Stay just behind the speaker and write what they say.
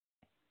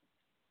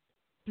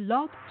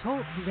Blog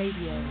Talk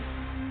Radio.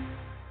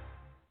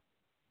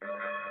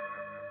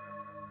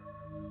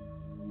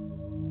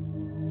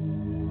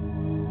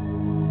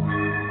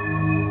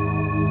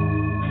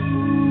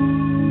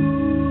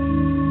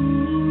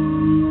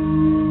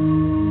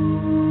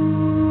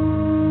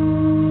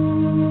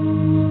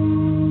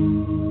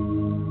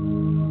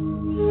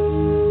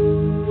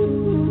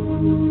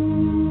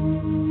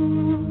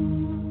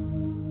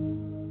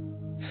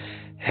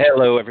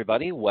 Hello,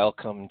 everybody.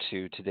 Welcome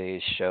to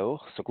today's show.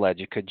 So glad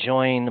you could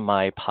join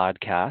my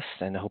podcast,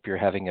 and I hope you're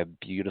having a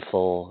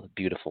beautiful,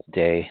 beautiful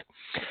day.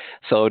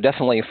 So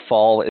definitely,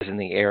 fall is in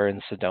the air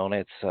in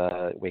Sedona.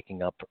 It's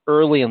waking up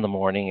early in the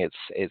morning.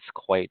 It's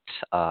quite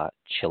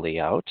chilly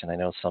out, and I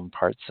know some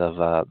parts of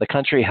the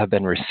country have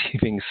been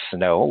receiving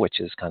snow, which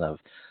is kind of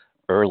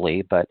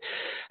early, but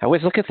I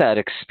always look at that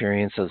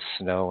experience of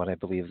snow, and I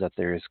believe that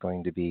there is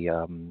going to be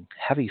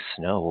heavy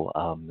snow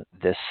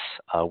this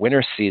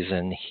winter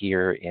season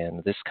here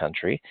in this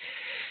country,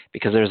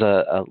 because there's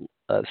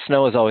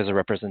snow is always a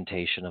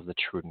representation of the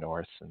true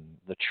north and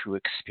the true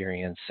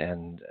experience,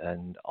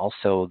 and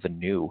also the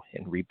new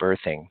and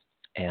rebirthing.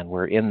 And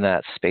we're in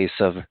that space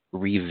of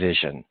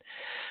revision.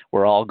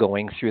 We're all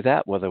going through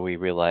that, whether we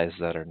realize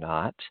that or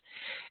not.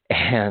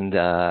 And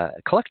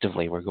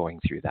collectively, we're going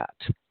through that.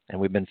 And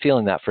we've been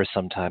feeling that for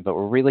some time, but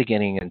we're really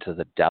getting into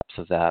the depth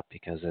of that,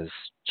 because as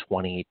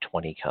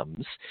 2020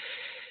 comes,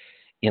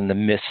 in the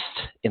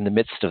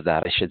midst of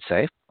that, I should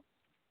say,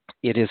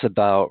 it is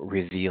about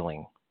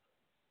revealing.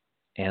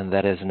 And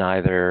that is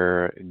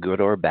neither good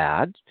or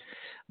bad,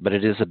 but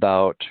it is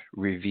about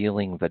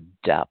revealing the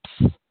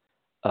depth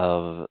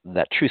of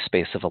that true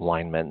space of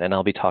alignment. And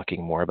I'll be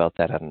talking more about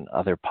that on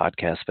other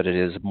podcasts, but it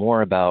is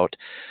more about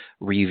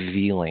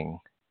revealing,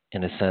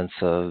 in a sense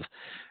of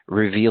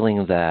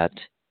revealing that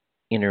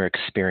inner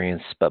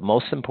experience, but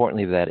most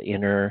importantly, that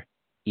inner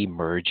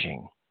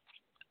emerging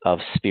of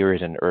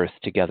spirit and earth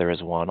together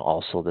as one,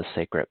 also the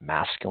sacred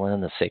masculine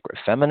and the sacred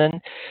feminine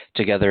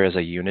together as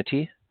a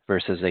unity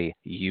versus a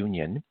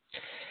union.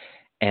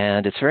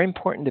 And it's very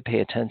important to pay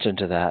attention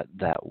to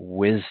that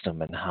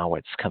wisdom and how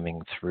it's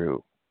coming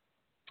through.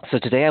 So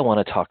today I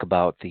want to talk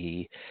about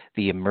the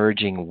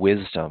emerging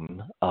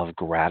wisdom of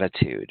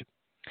gratitude.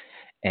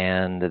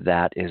 And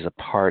that is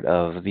a part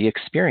of the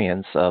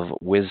experience of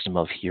wisdom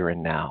of here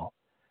and now.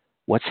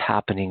 What's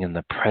happening in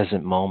the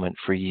present moment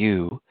for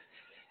you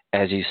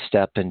as you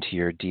step into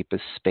your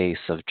deepest space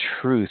of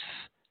truth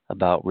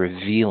about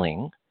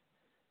revealing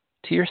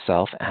to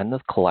yourself and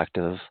the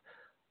collective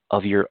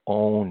of your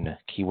own,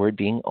 keyword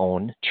being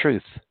own,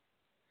 truth,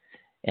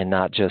 and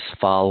not just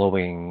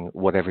following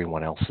what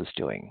everyone else is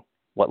doing,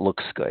 what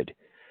looks good,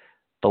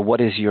 but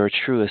what is your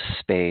truest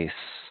space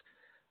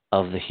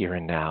of the here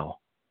and now,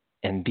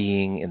 and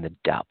being in the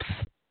depth.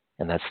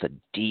 And that's the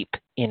deep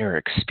inner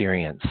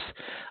experience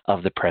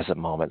of the present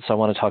moment. So I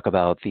want to talk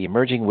about the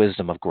emerging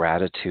wisdom of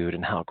gratitude,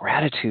 and how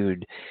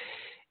gratitude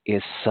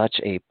is such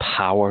a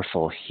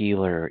powerful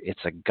healer.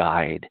 It's a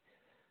guide,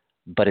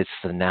 but it's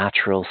the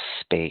natural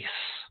space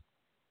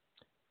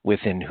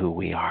within who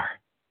we are.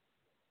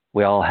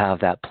 We all have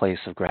that place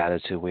of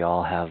gratitude. We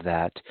all have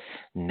that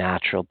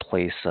natural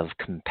place of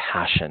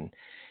compassion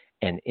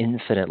and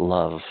infinite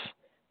love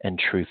and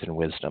truth and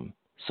wisdom.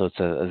 So it's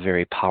a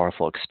very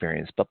powerful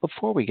experience. But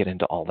before we get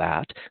into all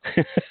that,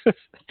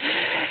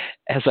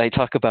 as I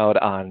talk about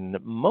on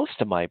most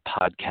of my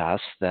podcasts,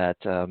 that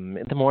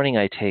in the morning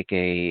I take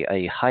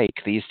a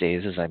hike these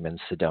days as I'm in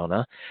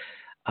Sedona,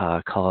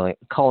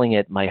 calling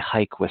it my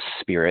hike with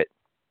spirit,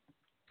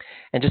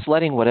 and just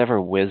letting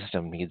whatever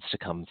wisdom needs to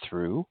come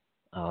through.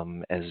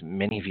 As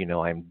many of you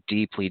know, I'm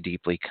deeply,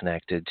 deeply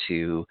connected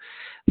to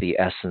the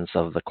essence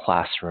of the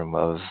classroom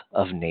of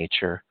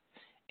nature.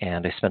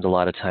 And I spend a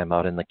lot of time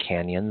out in the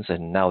canyons,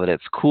 and now that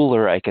it's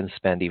cooler, I can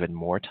spend even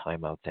more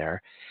time out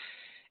there,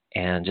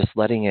 and just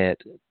letting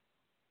it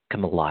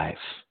come alive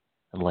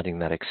and letting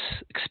that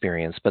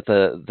experience. But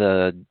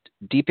the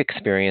deep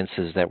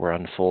experiences that were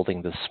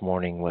unfolding this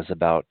morning was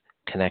about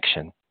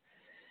connection.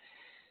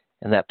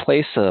 And that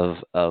place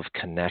of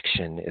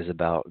connection is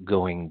about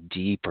going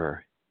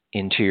deeper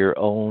into your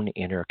own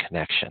inner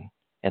connection.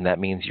 And that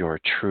means your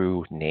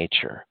true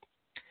nature,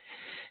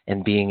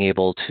 and being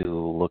able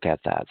to look at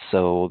that.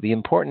 So the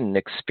important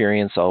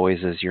experience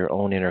always is your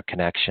own inner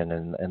connection,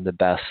 and the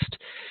best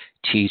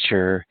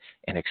teacher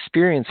and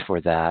experience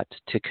for that,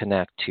 to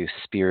connect to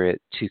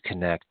spirit, to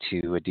connect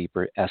to a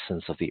deeper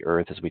essence of the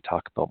earth, as we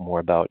talk about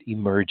more about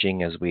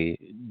emerging as we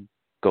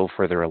go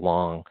further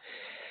along,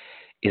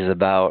 is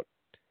about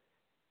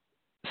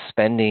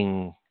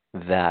spending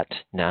that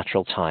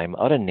natural time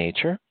out in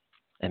nature.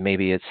 And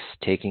maybe it's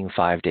taking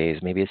 5 days,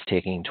 maybe it's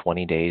taking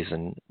 20 days,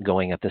 and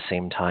going at the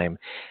same time,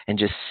 and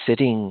just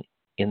sitting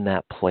in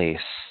that place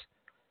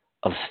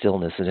of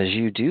stillness. And as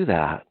you do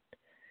that,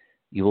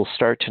 you will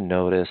start to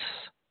notice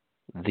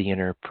the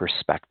inner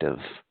perspective,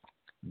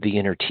 the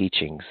inner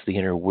teachings, the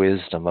inner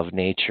wisdom of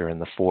nature in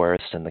the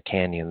forest and the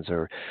canyons,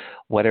 or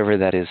whatever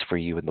that is for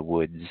you in the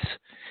woods.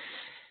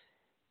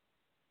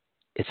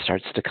 It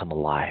starts to come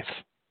alive.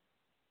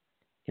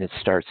 and it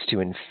starts to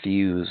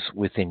infuse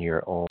within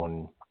your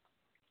own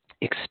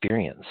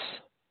experience.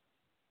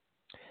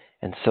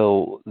 And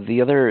so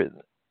the other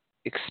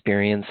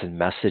experience and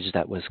message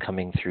that was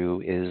coming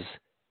through is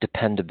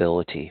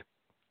dependability,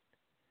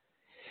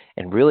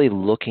 and really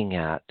looking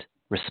at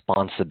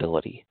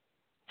responsibility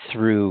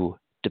through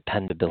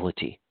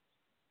dependability,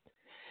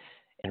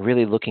 and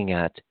really looking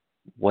at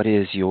what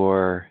is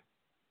your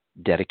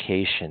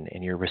dedication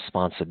and your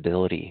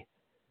responsibility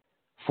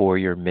for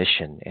your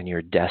mission and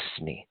your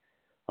destiny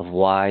of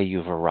why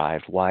you've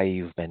arrived, why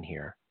you've been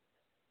here.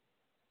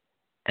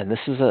 And this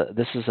is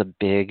a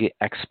big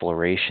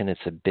exploration. It's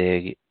a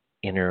big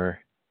inner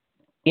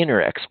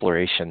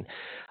exploration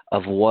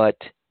of what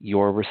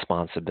your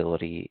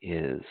responsibility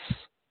is,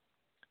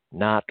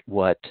 not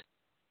what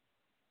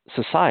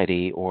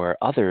society or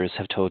others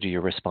have told you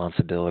your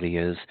responsibility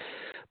is,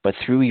 but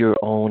through your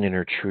own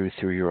inner truth,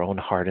 through your own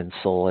heart and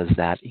soul, as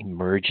that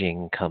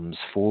emerging comes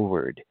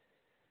forward.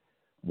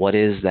 What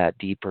is that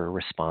deeper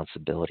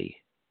responsibility?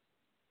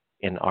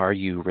 And are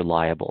you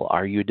reliable?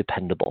 Are you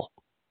dependable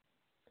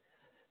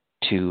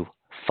to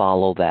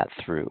follow that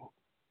through?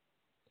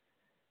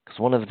 Because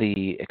one of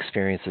the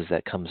experiences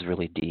that comes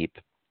really deep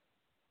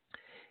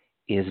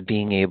is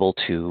being able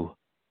to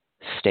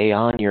stay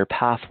on your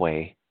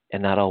pathway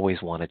and not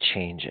always want to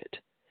change it.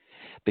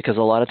 Because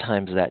a lot of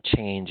times that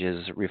change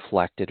is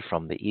reflected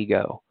from the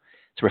ego.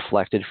 It's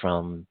reflected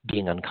from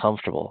being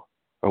uncomfortable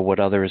or what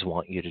others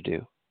want you to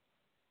do.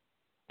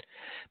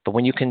 But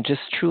when you can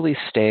just truly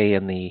stay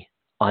in the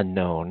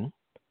unknown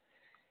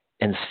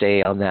and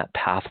stay on that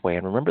pathway,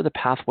 and remember the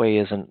pathway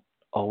isn't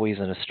always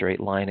in a straight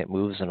line, it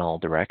moves in all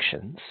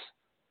directions,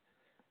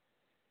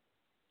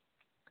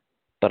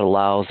 but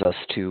allows us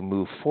to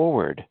move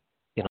forward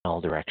in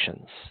all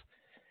directions,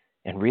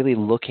 and really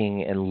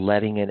looking and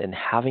letting it and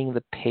having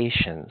the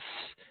patience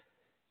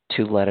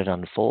to let it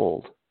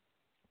unfold.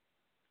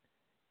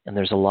 And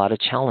there's a lot of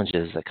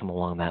challenges that come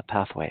along that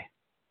pathway,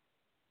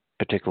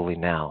 particularly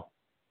now.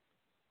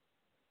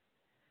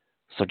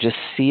 So just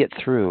see it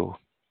through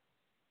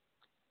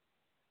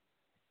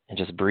and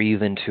just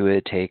breathe into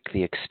it. Take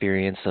the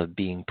experience of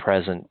being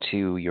present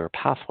to your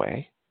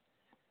pathway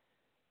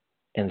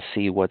and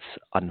see what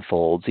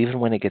unfolds,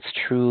 even when it gets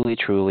truly,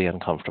 truly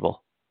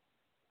uncomfortable.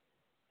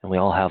 And we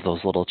all have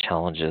those little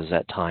challenges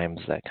at times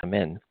that come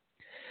in.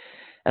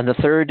 And the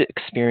third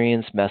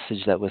experience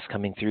message that was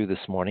coming through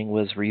this morning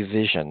was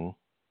revision,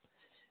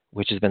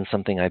 which has been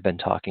something I've been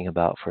talking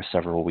about for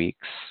several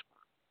weeks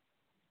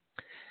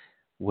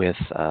with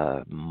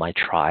my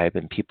tribe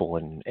and people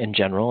in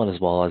general, and as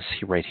well as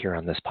right here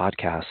on this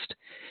podcast,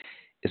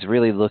 is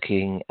really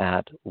looking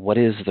at what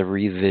is the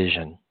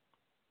revision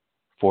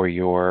for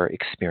your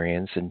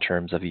experience in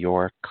terms of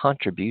your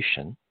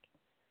contribution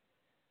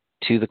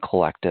to the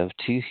collective,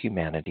 to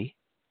humanity,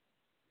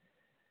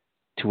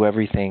 to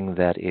everything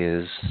that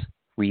is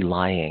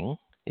relying,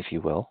 if you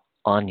will,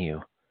 on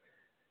you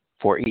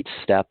for each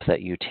step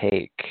that you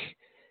take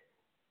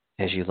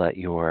as you let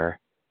your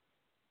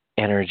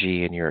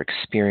energy and your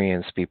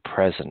experience be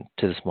present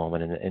to this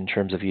moment in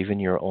terms of even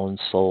your own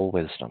soul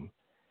wisdom.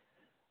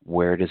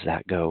 Where does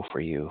that go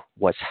for you?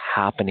 What's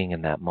happening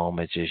in that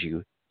moment as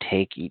you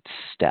take each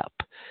step?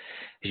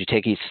 As you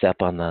take each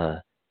step on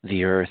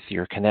the earth,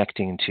 you're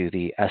connecting to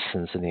the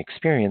essence and the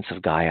experience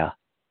of Gaia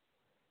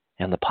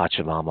and the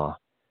Pachamama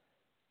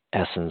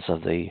essence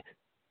of the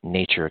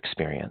nature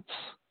experience,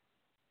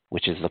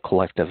 which is the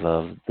collective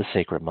of the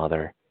Sacred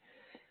Mother.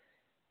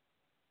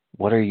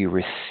 What are you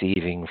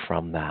receiving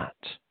from that?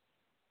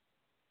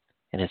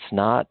 And it's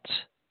not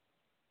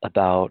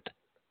about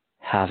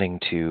having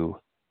to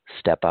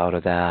step out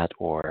of that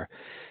or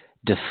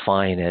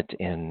define it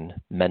in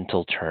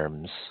mental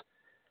terms,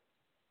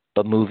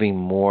 but moving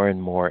more and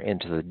more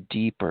into the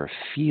deeper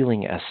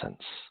feeling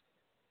essence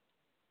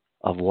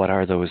of what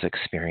are those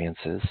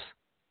experiences,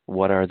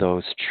 what are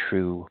those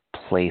true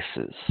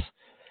places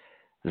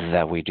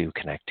that we do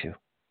connect to.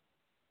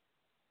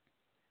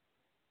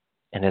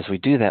 And as we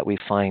do that, we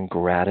find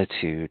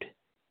gratitude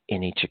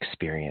in each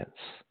experience.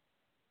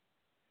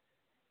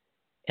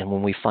 And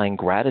when we find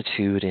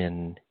gratitude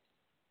in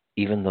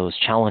even those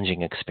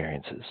challenging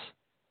experiences,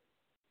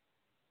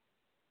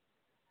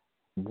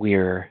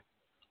 we're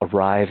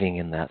arriving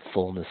in that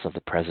fullness of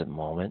the present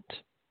moment.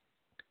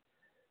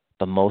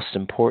 But most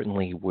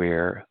importantly,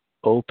 we're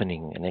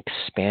opening and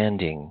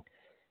expanding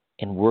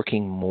and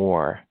working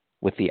more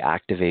with the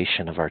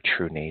activation of our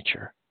true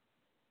nature.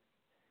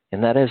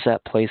 And that is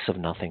that place of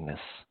nothingness.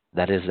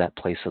 That is that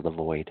place of the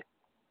void.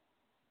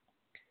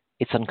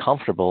 It's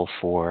uncomfortable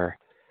for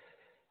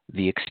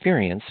the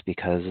experience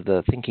because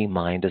the thinking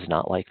mind does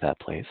not like that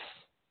place.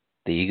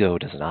 The ego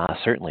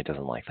certainly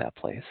doesn't like that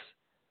place.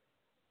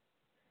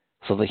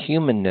 So the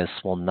humanness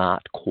will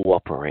not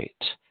cooperate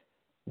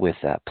with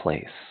that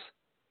place.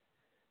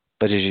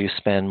 But as you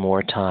spend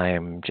more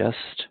time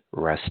just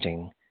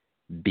resting,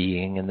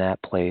 being in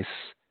that place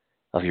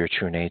of your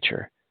true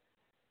nature,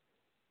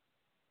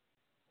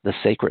 the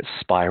sacred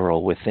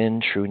spiral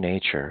within true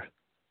nature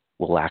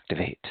will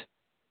activate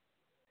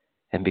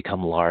and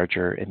become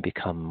larger and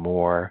become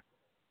more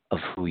of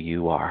who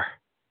you are.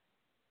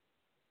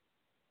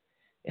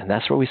 And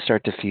that's where we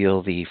start to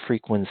feel the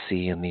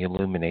frequency and the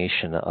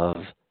illumination of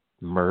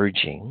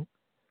merging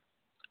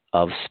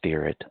of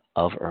spirit,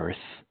 of earth,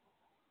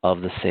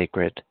 of the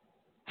sacred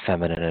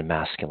feminine and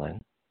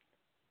masculine,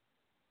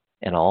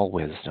 and all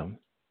wisdom.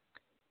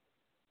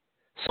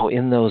 So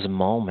in those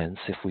moments,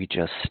 if we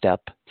just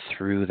step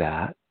through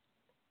that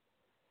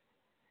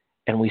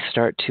and we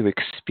start to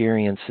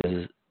experience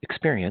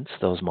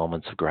those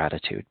moments of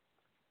gratitude.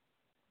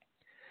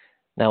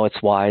 Now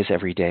it's wise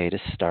every day to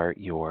start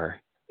your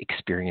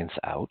experience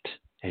out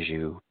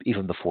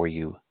even before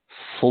you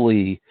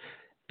fully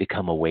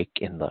become awake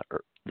in the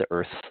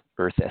earth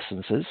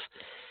essences,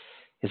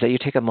 is that you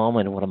take a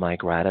moment.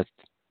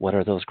 What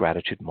are those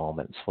gratitude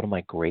moments? What am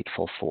I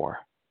grateful for?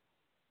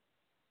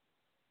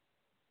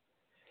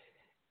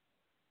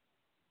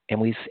 And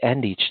we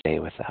end each day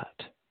with that.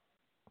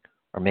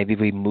 Or maybe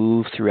we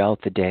move throughout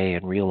the day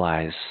and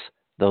realize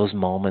those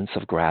moments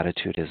of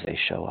gratitude as they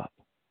show up.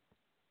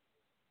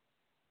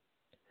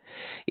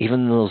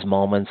 Even those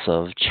moments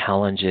of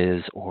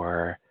challenges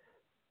or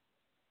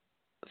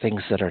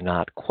things that are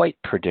not quite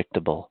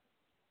predictable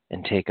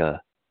and take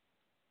a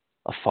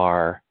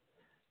far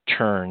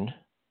turn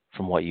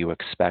from what you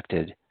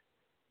expected,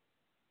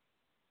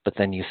 but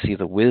then you see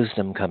the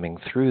wisdom coming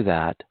through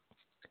that,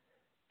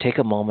 take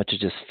a moment to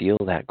just feel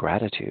that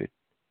gratitude.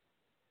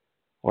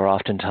 Or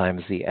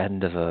oftentimes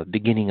the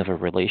beginning of a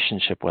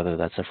relationship, whether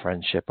that's a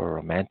friendship or a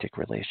romantic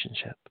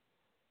relationship.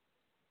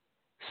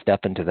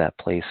 Step into that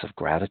place of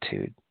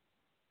gratitude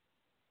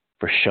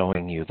for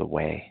showing you the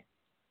way.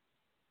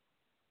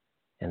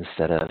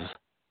 Instead of,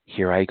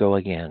 here I go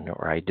again,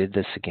 or I did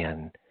this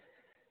again.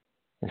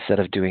 Instead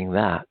of doing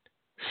that,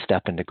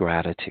 step into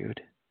gratitude.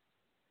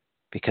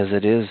 Because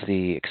it is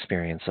the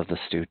experience of the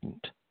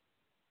student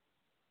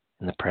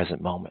in the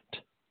present moment.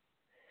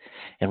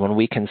 And when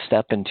we can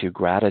step into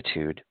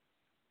gratitude,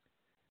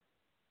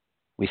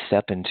 we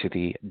step into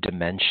the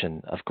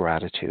dimension of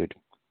gratitude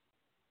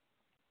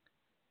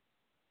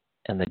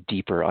and the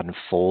deeper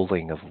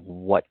unfolding of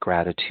what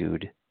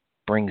gratitude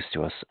brings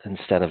to us,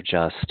 instead of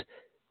just,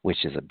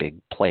 which is a big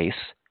place,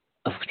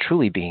 of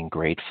truly being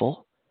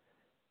grateful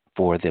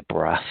for the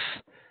breath,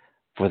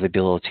 for the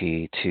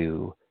ability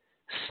to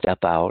step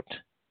out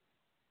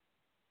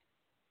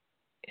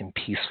in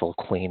peaceful,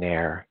 clean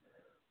air,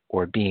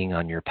 or being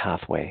on your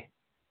pathway.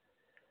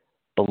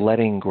 But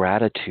letting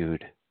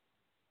gratitude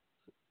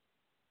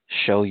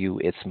show you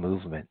its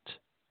movement.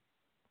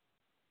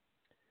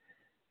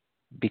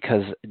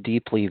 Because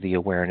deeply the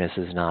awareness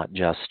is not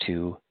just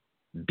to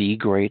be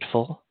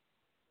grateful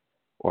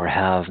or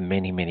have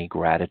many, many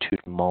gratitude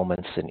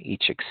moments in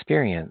each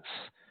experience,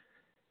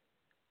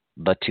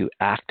 but to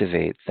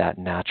activate that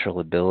natural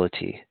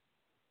ability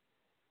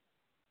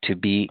to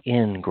be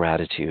in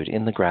gratitude,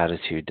 in the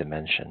gratitude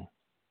dimension,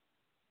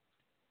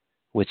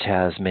 which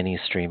has many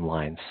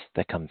streamlines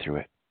that come through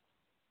it.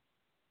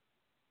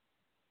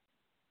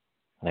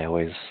 I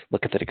always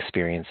look at that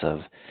experience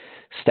of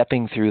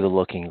stepping through the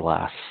looking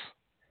glass,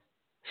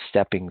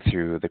 stepping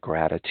through the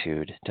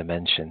gratitude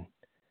dimension,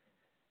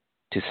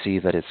 to see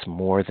that it's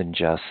more than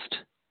just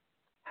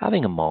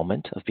having a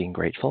moment of being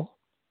grateful.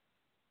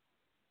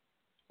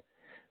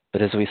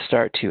 But as we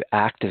start to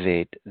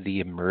activate the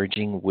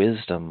emerging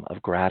wisdom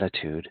of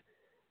gratitude,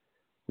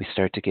 we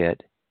start to get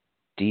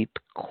deep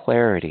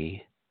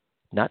clarity,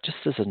 not just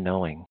as a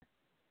knowing,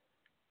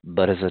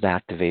 but as an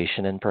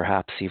activation and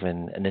perhaps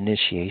even an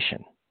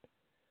initiation.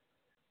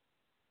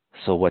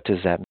 So what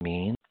does that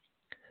mean?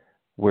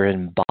 We're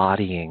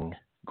embodying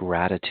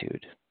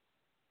gratitude,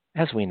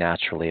 as we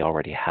naturally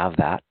already have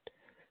that.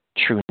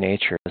 True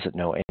nature doesn't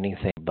know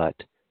anything but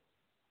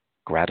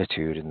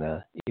gratitude and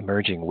the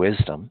emerging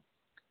wisdom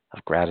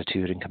of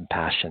gratitude and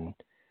compassion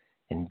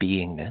and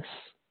beingness,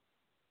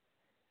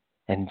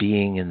 and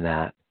being in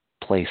that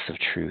place of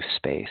true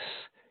space,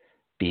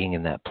 being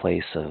in that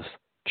place of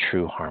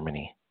true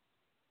harmony.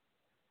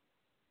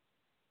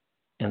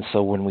 And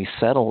so when we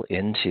settle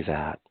into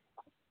that,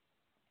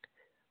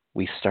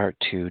 we start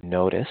to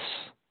notice,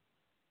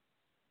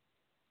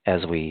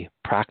 as we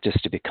practice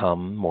to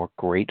become more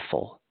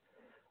grateful,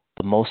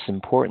 but most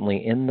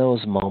importantly, in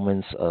those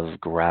moments of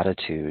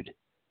gratitude,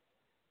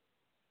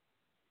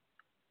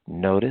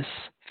 notice,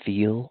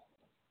 feel,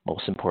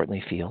 most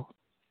importantly feel,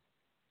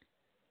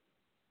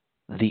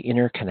 the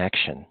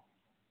interconnection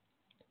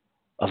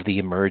of the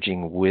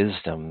emerging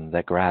wisdom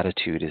that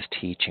gratitude is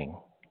teaching.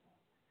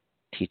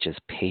 It teaches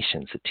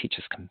patience, it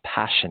teaches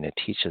compassion, it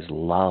teaches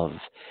love,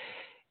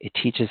 it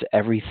teaches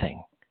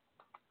everything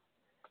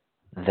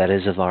that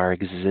is of our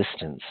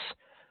existence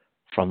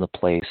from the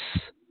place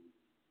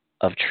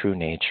of true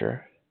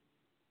nature,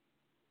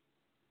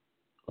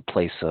 a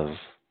place of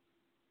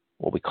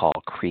what we call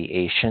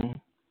creation,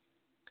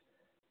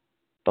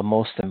 but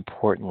most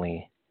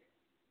importantly,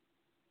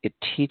 it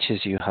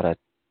teaches you how to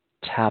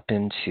tap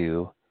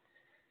into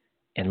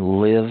and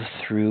live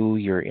through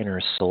your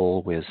inner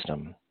soul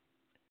wisdom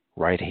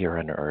right here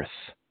on earth.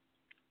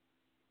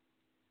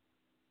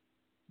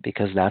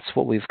 Because that's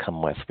what we've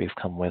come with. We've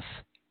come with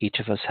Each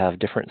of us have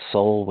different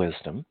soul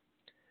wisdom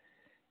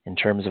in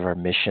terms of our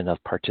mission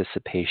of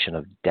participation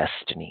of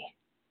destiny.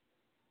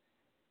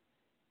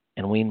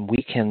 And when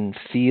we can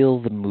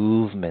feel the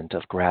movement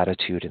of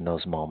gratitude in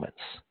those moments,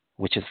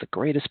 which is the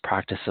greatest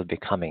practice of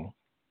becoming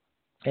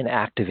and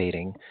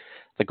activating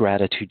the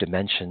gratitude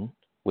dimension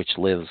which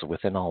lives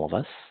within all of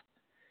us,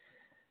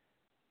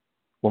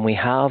 when we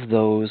have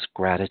those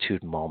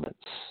gratitude moments,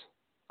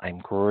 I'm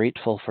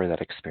grateful for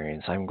that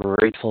experience. I'm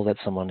grateful that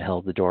someone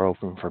held the door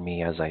open for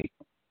me as I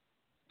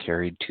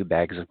carried 2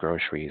 bags of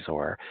groceries,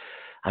 or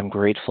I'm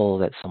grateful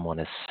that someone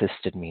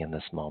assisted me in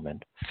this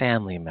moment,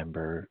 family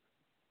member,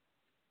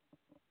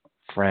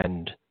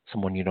 friend,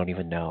 someone you don't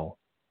even know.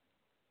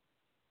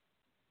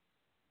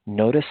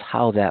 Notice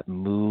how that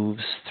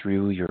moves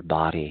through your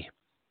body.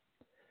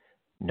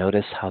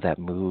 Notice how that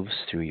moves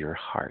through your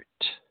heart.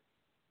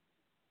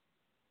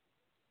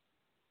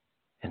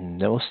 And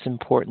most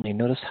importantly,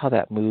 notice how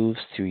that moves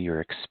through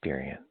your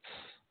experience.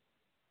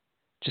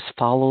 Just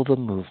follow the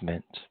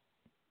movement.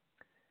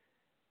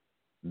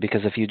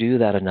 Because if you do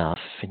that enough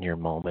in your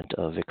moment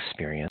of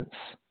experience,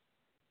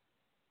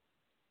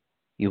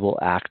 you will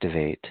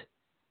activate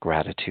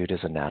gratitude as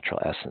a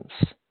natural essence.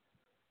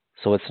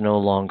 So it's no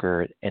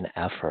longer an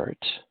effort.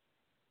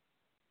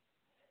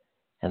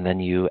 And then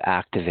you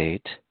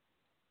activate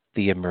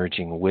the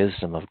emerging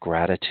wisdom of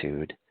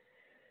gratitude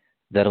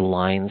that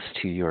aligns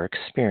to your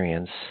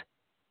experience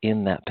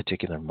in that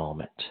particular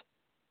moment.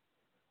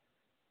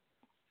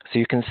 So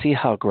you can see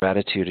how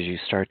gratitude, as you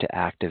start to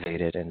activate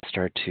it and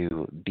start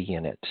to be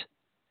in it,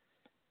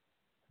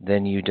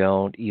 then you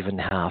don't even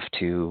have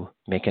to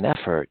make an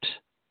effort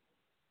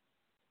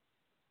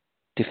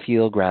to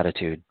feel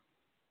gratitude,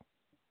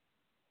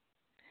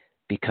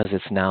 because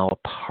it's now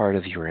a part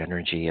of your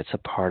energy. It's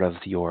a part of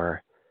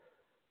your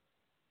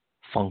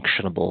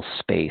functionable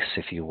space,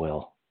 if you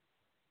will.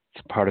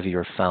 It's part of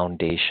your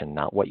foundation,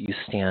 not what you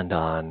stand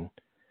on,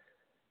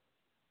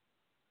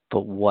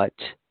 but what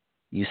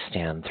you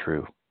stand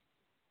through.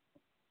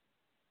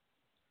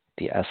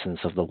 The essence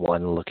of the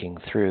one looking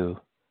through,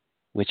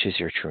 which is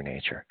your true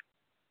nature.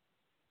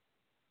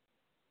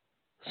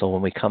 So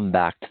when we come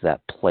back to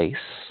that place,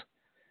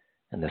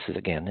 and this is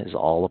again is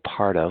all a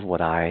part of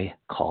what I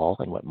call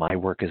and what my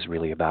work is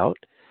really about,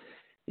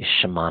 is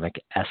shamanic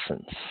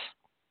essence.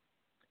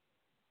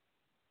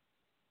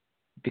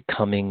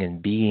 Becoming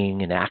and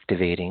being and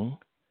activating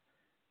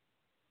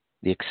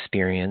the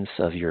experience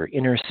of your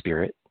inner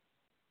spirit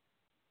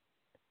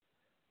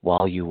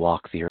while you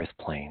walk the earth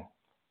plane.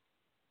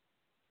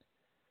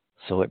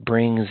 So it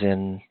brings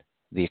in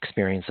the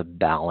experience of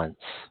balance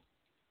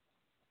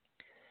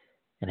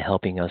and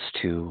helping us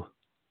to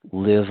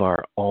live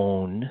our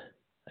own,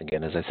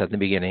 again, as I said in the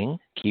beginning,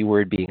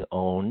 keyword being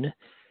own,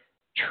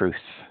 truth.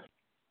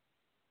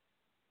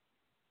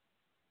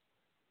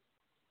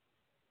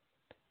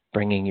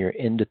 Bringing your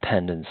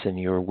independence and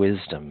your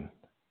wisdom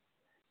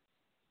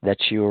that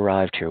you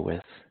arrived here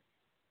with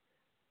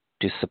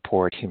to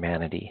support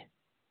humanity.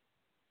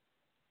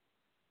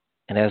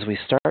 And as we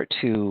start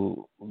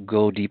to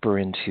go deeper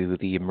into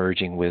the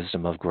emerging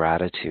wisdom of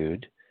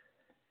gratitude,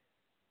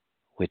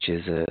 which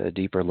is a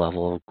deeper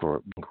level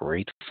of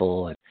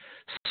grateful and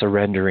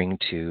surrendering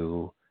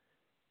to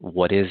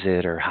what is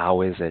it or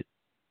how is it,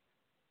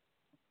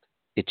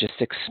 it just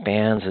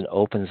expands and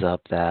opens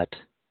up that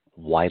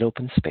wide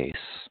open space,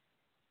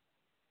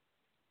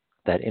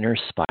 that inner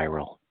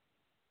spiral,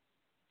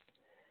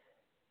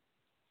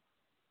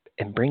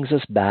 and brings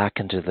us back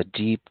into the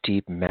deep,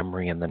 deep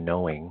memory and the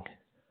knowing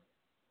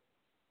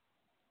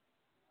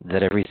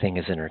that everything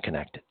is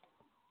interconnected.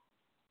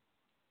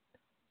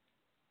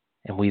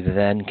 And we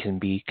then can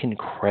be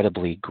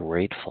incredibly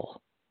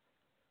grateful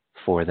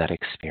for that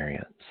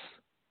experience,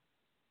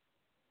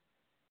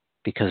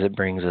 because it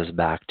brings us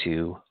back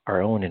to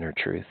our own inner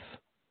truth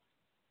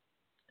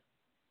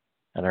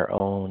and our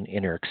own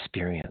inner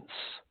experience,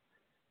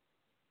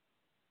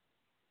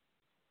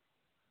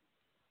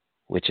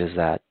 which is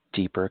that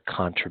deeper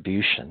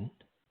contribution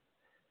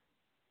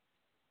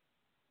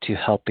to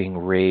helping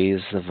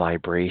raise the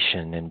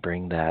vibration and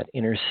bring that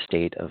inner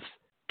state of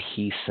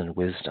peace and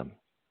wisdom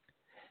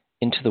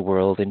into the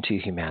world, into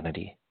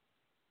humanity.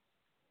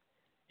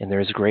 And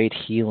there's great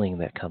healing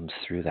that comes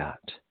through that.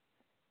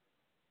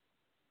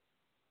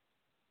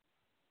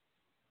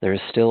 There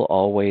is still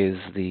always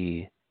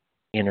the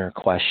inner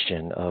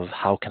question of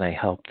how can I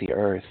help the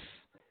earth?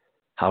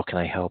 How can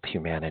I help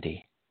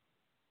humanity?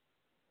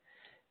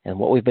 And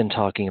what we've been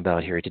talking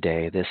about here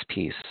today, this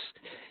piece,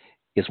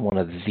 is one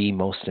of the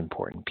most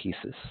important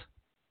pieces.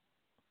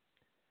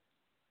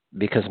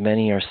 Because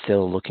many are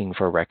still looking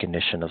for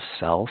recognition of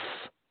self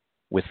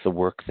with the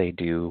work they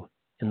do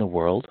in the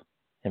world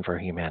and for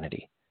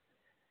humanity.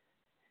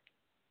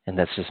 And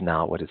that's just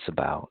not what it's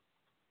about.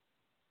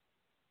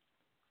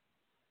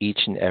 Each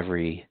and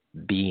every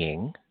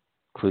being,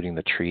 including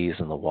the trees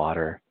and the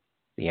water,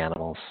 the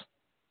animals,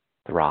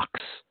 the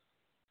rocks,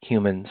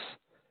 humans,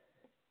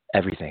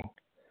 everything,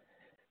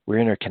 we're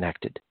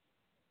interconnected.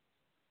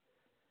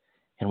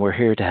 And we're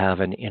here to have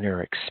an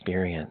inner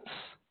experience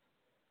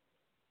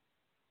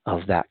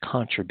of that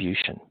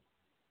contribution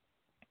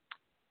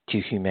to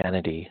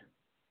humanity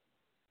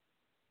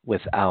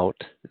without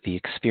the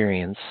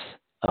experience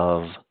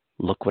of,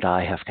 look what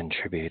I have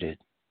contributed,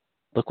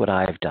 look what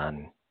I have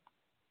done.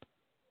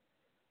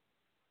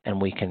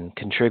 And we can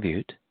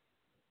contribute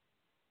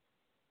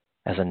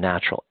as a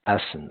natural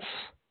essence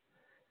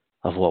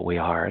of what we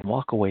are and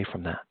walk away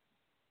from that.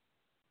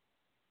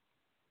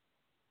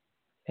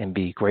 And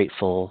be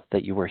grateful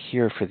that you were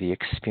here for the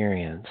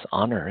experience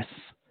on earth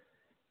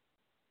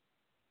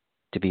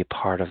to be a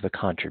part of the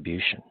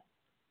contribution,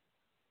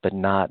 but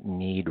not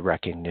need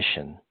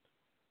recognition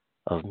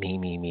of me,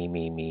 me, me,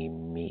 me, me,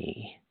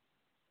 me.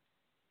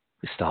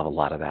 We still have a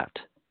lot of that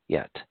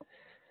yet.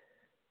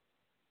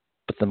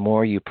 But the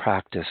more you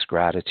practice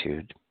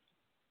gratitude,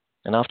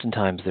 and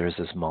oftentimes there's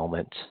this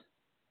moment,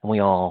 and we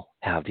all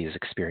have these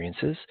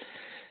experiences,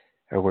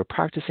 or we're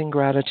practicing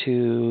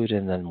gratitude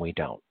and then we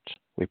don't.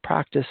 We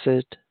practice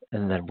it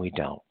and then we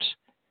don't.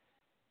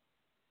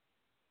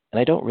 And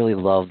I don't really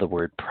love the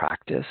word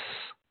practice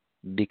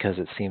because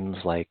it seems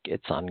like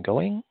it's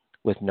ongoing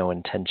with no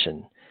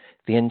intention.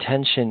 The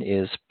intention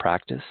is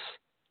practice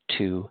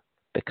to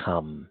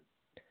become.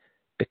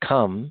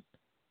 Become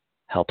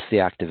helps the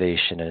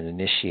activation and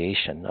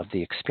initiation of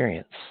the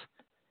experience.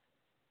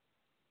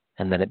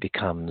 And then it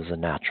becomes a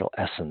natural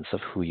essence of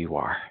who you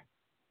are.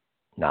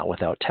 Not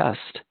without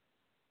test,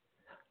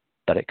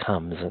 but it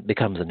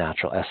becomes a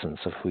natural essence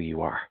of who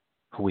you are,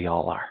 who we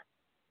all are.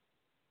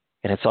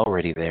 And it's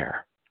already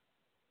there.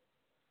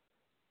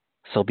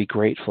 So be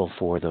grateful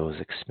for those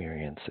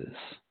experiences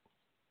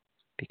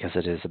because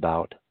it is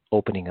about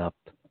opening up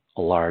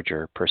a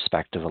larger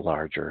perspective, a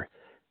larger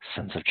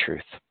sense of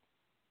truth.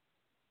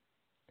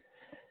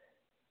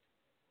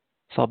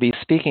 So I'll be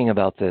speaking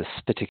about this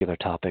particular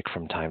topic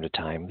from time to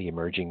time, the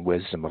emerging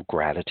wisdom of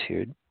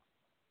gratitude,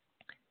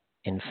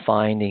 in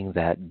finding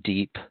that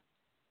deep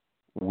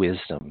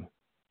wisdom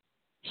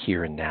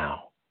here and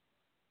now,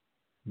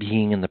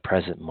 being in the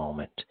present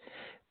moment,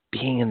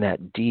 being in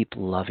that deep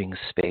loving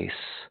space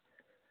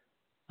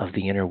of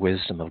the inner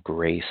wisdom of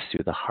grace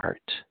through the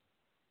heart,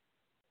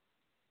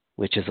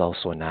 which is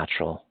also a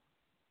natural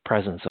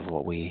presence of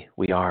what we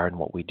are and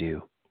what we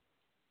do.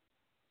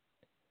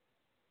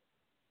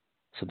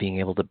 So being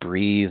able to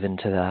breathe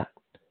into that,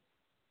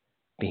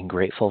 being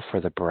grateful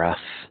for the breath,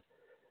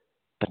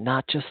 but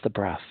not just the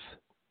breath,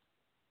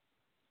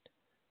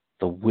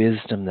 the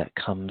wisdom that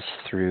comes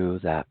through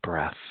that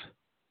breath.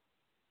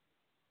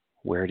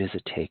 Where does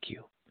it take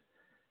you?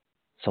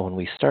 So when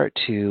we start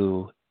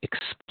to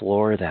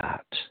explore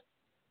that,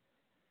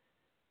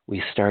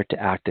 we start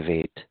to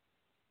activate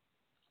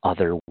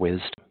other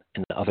wisdom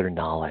and other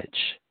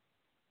knowledge,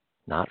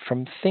 not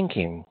from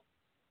thinking,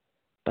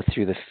 but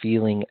through the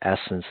feeling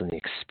essence and the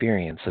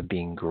experience of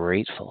being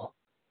grateful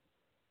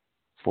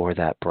for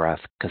that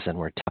breath, because then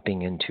we're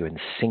tapping into and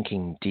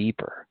sinking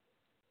deeper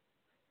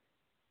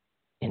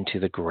into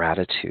the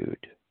gratitude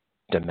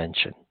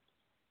dimension,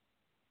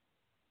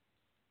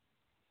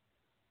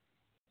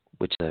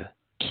 which is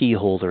the key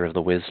holder of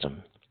the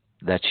wisdom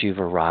that you've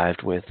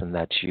arrived with and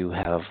that you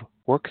have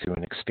worked through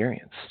and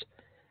experienced.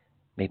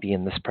 Maybe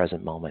in this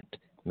present moment,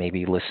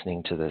 maybe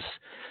listening to this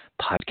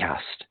podcast,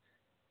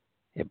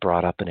 it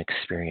brought up an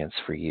experience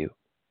for you.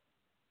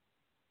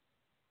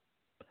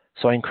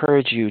 So I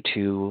encourage you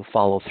to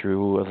follow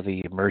through of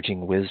the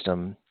emerging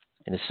wisdom,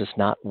 and it's just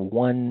not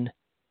one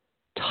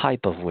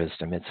type of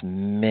wisdom, it's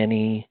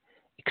many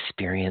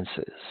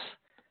experiences.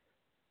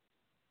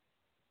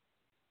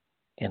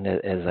 And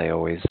as I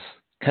always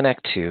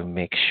connect to,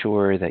 make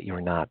sure that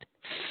you're not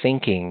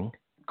thinking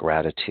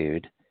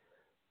gratitude,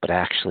 but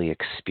actually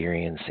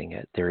experiencing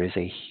it. There is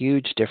a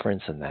huge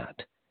difference in that.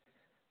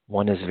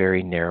 One is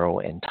very narrow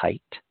and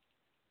tight.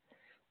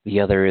 The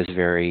other is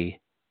very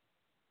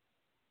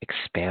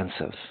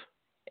expansive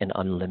and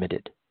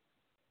unlimited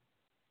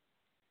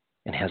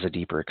and has a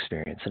deeper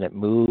experience. And it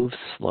moves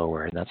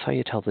slower, and that's how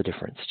you tell the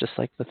difference. Just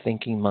like the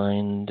thinking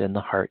mind and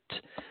the heart.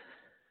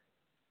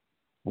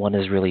 One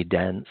is really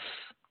dense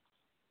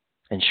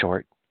and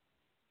short,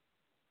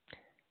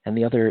 and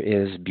the other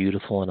is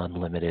beautiful and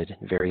unlimited,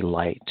 very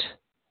light.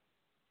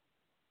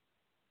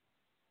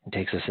 It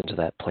takes us into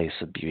that place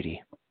of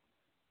beauty.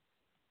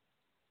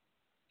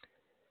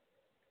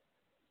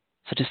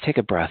 So just take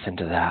a breath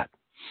into that.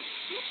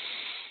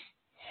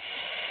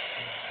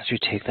 As you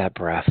take that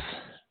breath,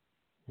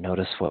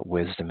 notice what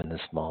wisdom in this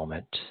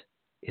moment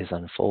is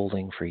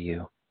unfolding for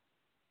you.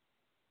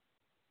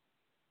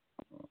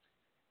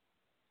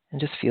 And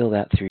just feel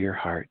that through your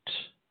heart.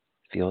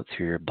 Feel it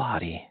through your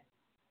body.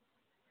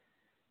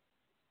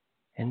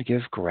 And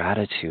give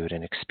gratitude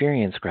and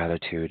experience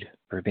gratitude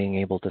for being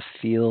able to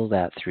feel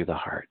that through the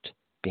heart,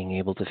 being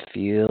able to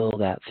feel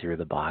that through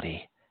the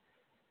body.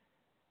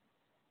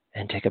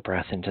 And take a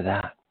breath into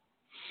that.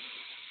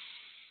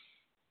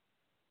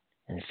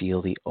 And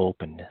feel the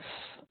openness,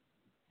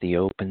 the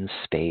open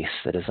space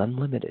that is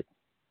unlimited,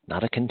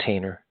 not a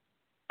container,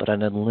 but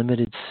an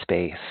unlimited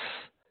space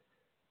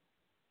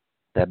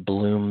that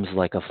blooms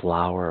like a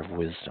flower of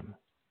wisdom.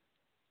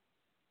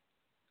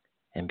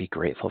 And be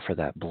grateful for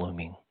that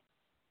blooming.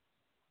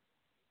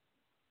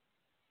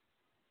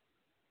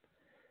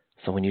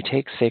 So when you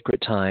take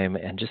sacred time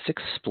and just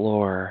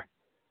explore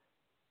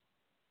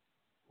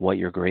what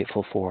you're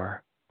grateful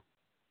for,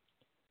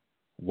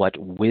 what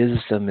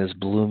wisdom is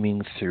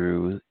blooming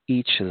through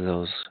each of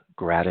those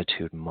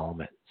gratitude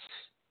moments,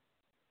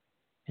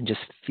 and just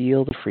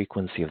feel the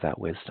frequency of that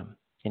wisdom.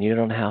 And you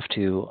don't have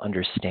to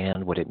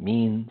understand what it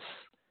means,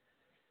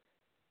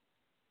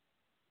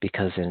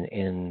 because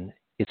in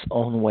its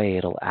own way,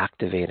 it'll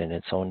activate in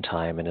its own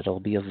time, and it'll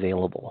be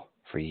available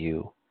for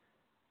you.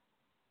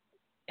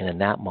 And in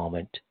that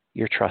moment,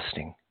 you're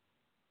trusting,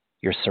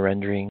 you're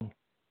surrendering,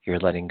 you're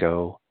letting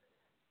go,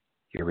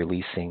 you're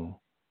releasing,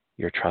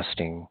 you're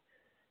trusting,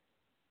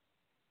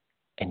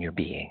 and you're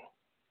being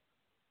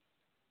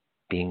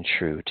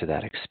true to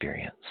that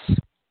experience.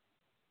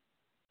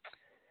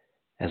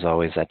 As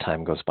always, that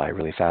time goes by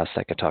really fast.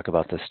 I could talk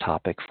about this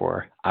topic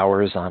for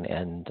hours on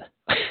end.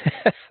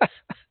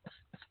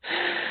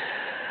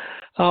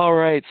 All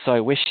right, so I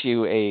wish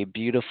you a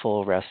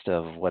beautiful rest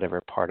of whatever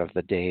part of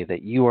the day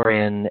that you are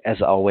in.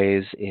 As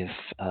always, if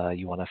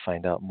you want to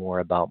find out more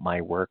about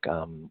my work,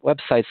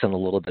 website's in a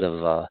little bit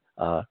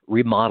of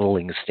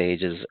remodeling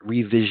stages,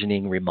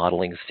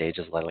 remodeling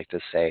stages, I like to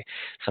say.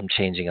 So I'm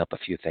changing up a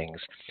few things.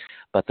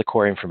 But the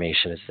core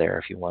information is there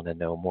if you want to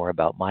know more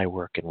about my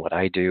work and what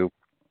I do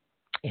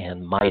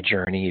and my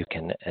journey. You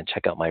can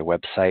check out my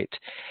website.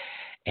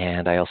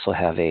 And I also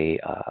have a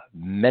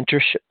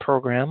mentorship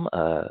program,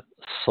 a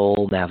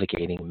soul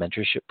navigating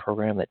mentorship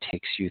program that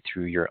takes you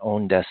through your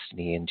own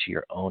destiny, into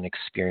your own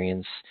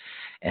experience,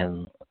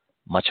 and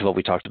much of what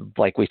we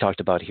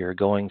talked about here,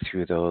 going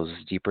through those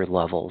deeper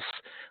levels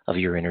of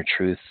your inner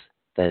truth.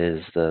 That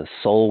is the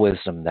soul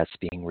wisdom that's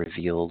being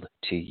revealed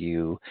to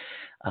you.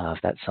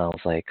 If that sounds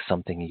like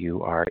something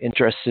you are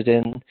interested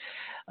in,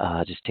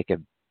 just take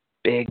a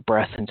big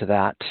breath into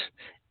that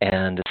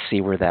and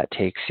see where that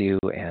takes you,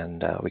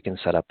 and we can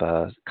set up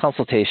a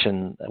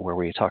consultation where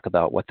we talk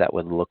about what that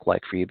would look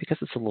like for you, because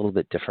it's a little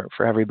bit different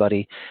for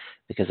everybody,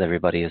 because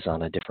everybody is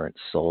on a different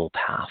soul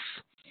path.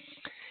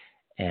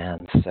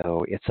 And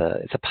so it's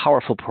a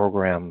powerful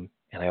program,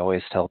 and I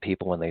always tell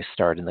people when they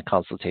start in the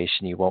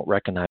consultation, you won't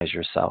recognize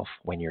yourself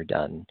when you're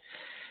done,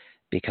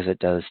 because it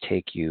does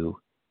take you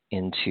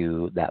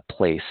into that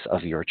place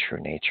of your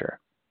true nature.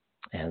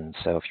 And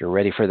so if you're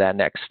ready for that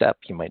next step,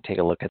 you might take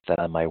a look at that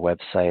on my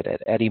website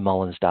at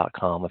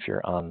eddiemullins.com. If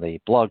you're on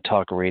the Blog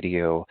Talk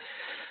Radio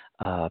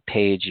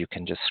page, you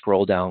can just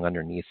scroll down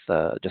underneath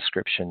the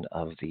description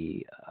of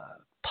the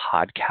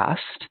podcast,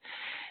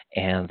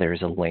 and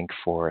there's a link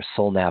for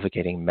Soul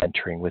Navigating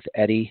Mentoring with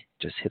Eddie.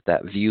 Just hit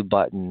that view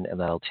button, and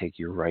that'll take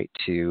you right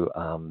to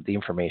the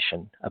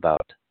information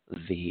about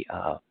the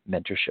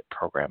mentorship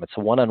program. It's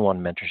a one-on-one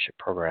mentorship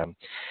program,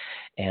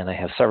 and I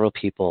have several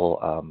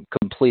people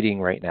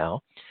completing right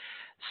now.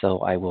 So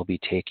I will be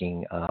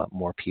taking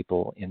more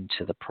people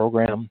into the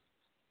program.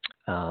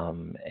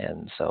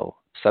 And so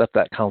set up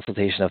that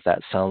consultation if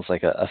that sounds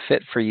like a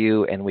fit for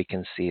you, and we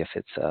can see if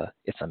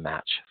it's a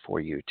match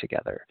for you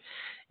together.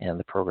 And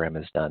the program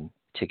is done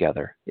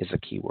together is a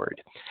key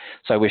word.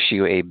 So I wish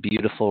you a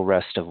beautiful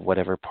rest of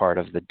whatever part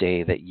of the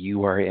day that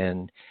you are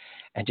in,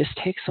 and just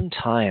take some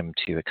time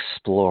to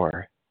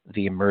explore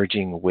the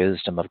emerging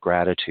wisdom of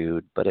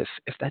gratitude. But if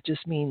that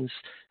just means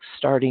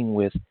starting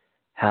with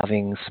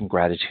having some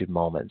gratitude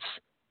moments,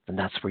 then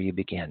that's where you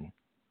begin.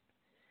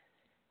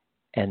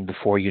 And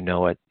before you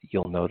know it,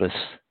 you'll notice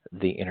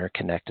the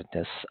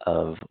interconnectedness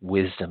of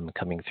wisdom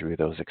coming through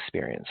those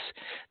experiences.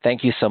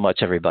 Thank you so much,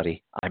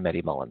 everybody. I'm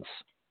Eddie Mullins.